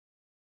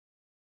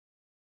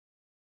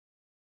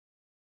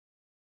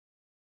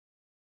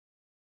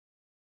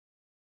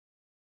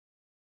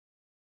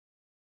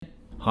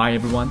Hi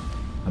everyone,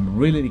 I'm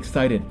really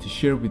excited to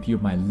share with you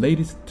my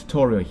latest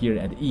tutorial here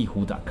at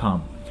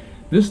Yiihuu.com.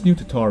 This new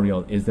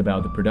tutorial is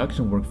about the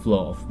production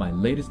workflow of my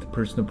latest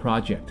personal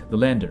project, The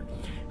Lander,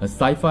 a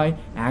sci-fi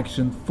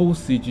action full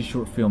CG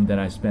short film that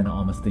I spent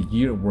almost a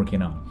year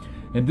working on.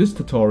 In this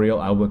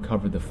tutorial, I will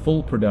cover the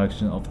full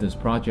production of this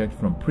project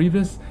from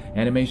previs,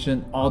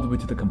 animation, all the way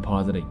to the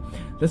compositing.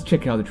 Let's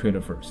check out the trailer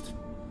first.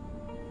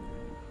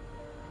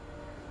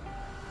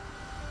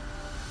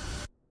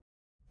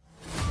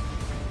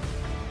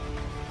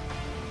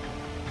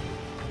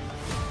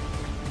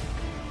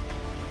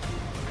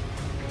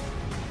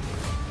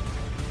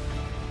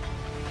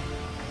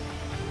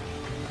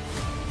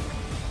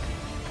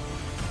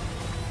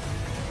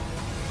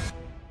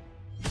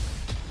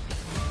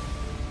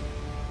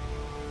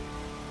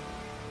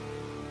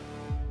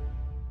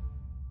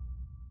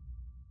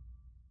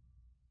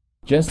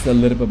 Just a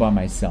little bit about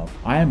myself.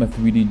 I am a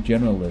 3D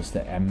generalist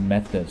at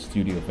Method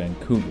Studio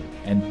Vancouver,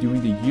 and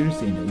during the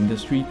years in the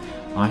industry,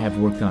 I have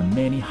worked on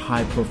many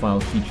high-profile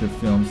feature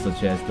films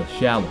such as The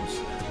Shallows,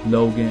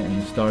 Logan,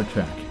 and Star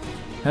Trek.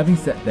 Having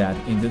said that,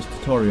 in this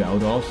tutorial I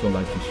would also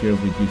like to share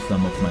with you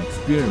some of my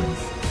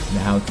experience and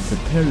how to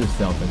prepare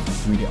yourself as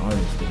a 3D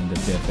artist in the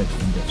VFX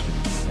industry.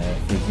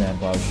 For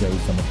example, I'll show you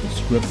some of the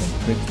script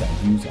and tricks that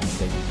I use on a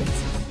daily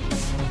basis.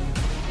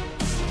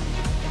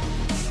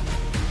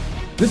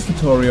 This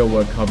tutorial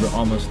will cover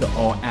almost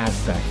all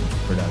aspects of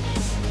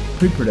production.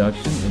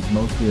 Pre-production is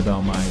mostly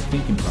about my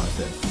thinking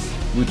process,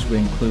 which will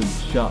include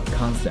shot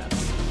concept,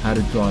 how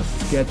to draw a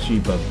sketchy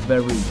but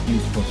very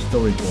useful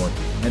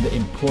storyboard, and the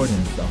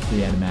importance of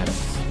the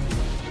animatics.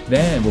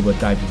 Then we will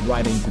dive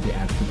right into the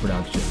actual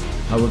production.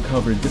 I will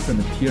cover different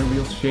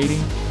materials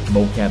shading,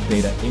 mocap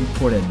data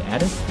import and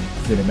edit,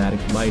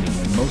 cinematic lighting,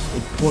 and most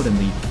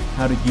importantly,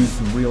 how to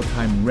use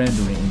real-time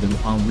rendering in the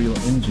Unreal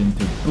Engine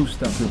to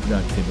boost up your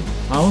productivity.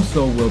 I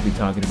also will be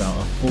talking about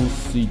a full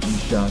CG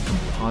shot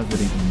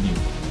compositing in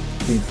Nuke.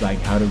 Things like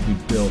how to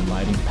rebuild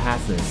lighting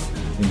passes,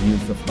 the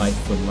use of light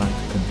for light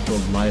to control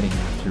lighting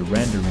after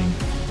rendering,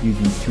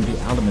 using 2D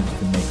elements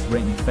to make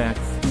rain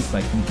effects, things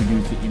like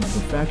introducing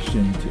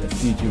imperfection to a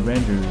CG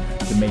render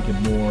to make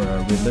it more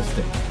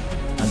realistic.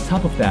 On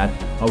top of that,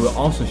 I will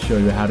also show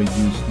you how to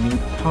use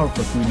Nuke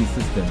powerful 3D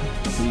system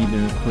to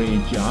either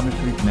create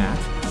geometry matte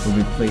or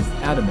replace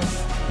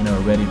elements in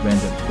already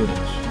rendered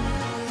footage.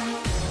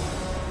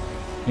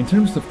 In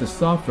terms of the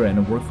software and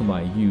the workflow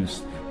I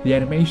used, the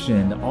animation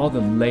and all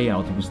the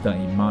layout was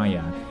done in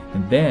Maya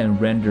and then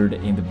rendered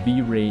in the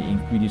V-Ray in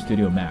 3D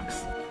Studio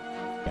Max.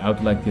 I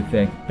would like to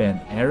thank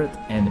Ben Arrett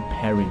and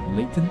Perry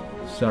Layton,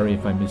 sorry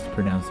if I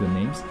mispronounced their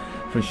names,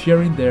 for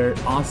sharing their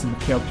awesome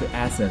character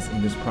assets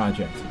in this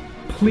project.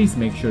 Please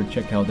make sure to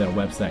check out their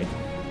website.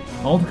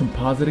 All the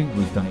compositing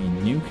was done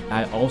in Nuke.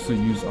 I also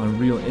used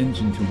Unreal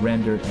Engine to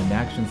render an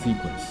action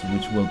sequence,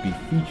 which will be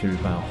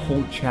featured by a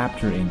whole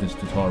chapter in this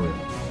tutorial.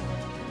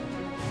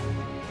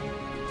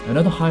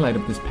 Another highlight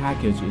of this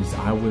package is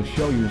I will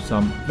show you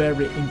some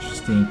very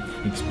interesting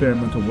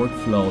experimental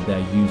workflow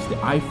that use the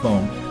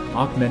iPhone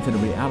augmented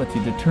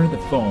reality to turn the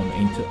phone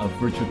into a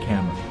virtual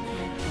camera.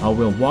 I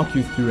will walk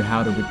you through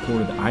how to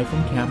record the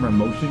iPhone camera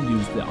motion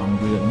using the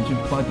Unreal Engine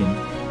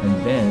plugin,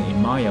 and then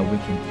in Maya we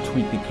can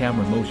tweak the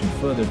camera motion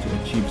further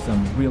to achieve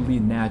some really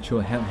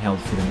natural handheld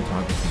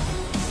cinematography.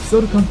 So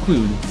to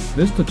conclude,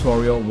 this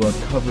tutorial will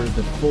cover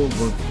the full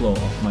workflow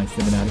of my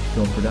cinematic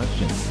film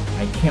production.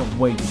 I can't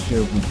wait to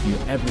share with you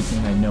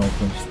everything I know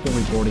from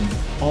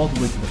storyboarding all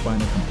the way to the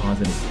final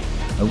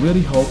compositing. I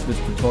really hope this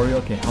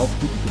tutorial can help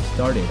you to get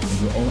started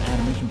on your own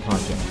animation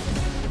project.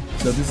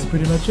 So this is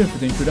pretty much it for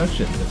the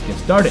introduction. Let's get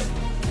started!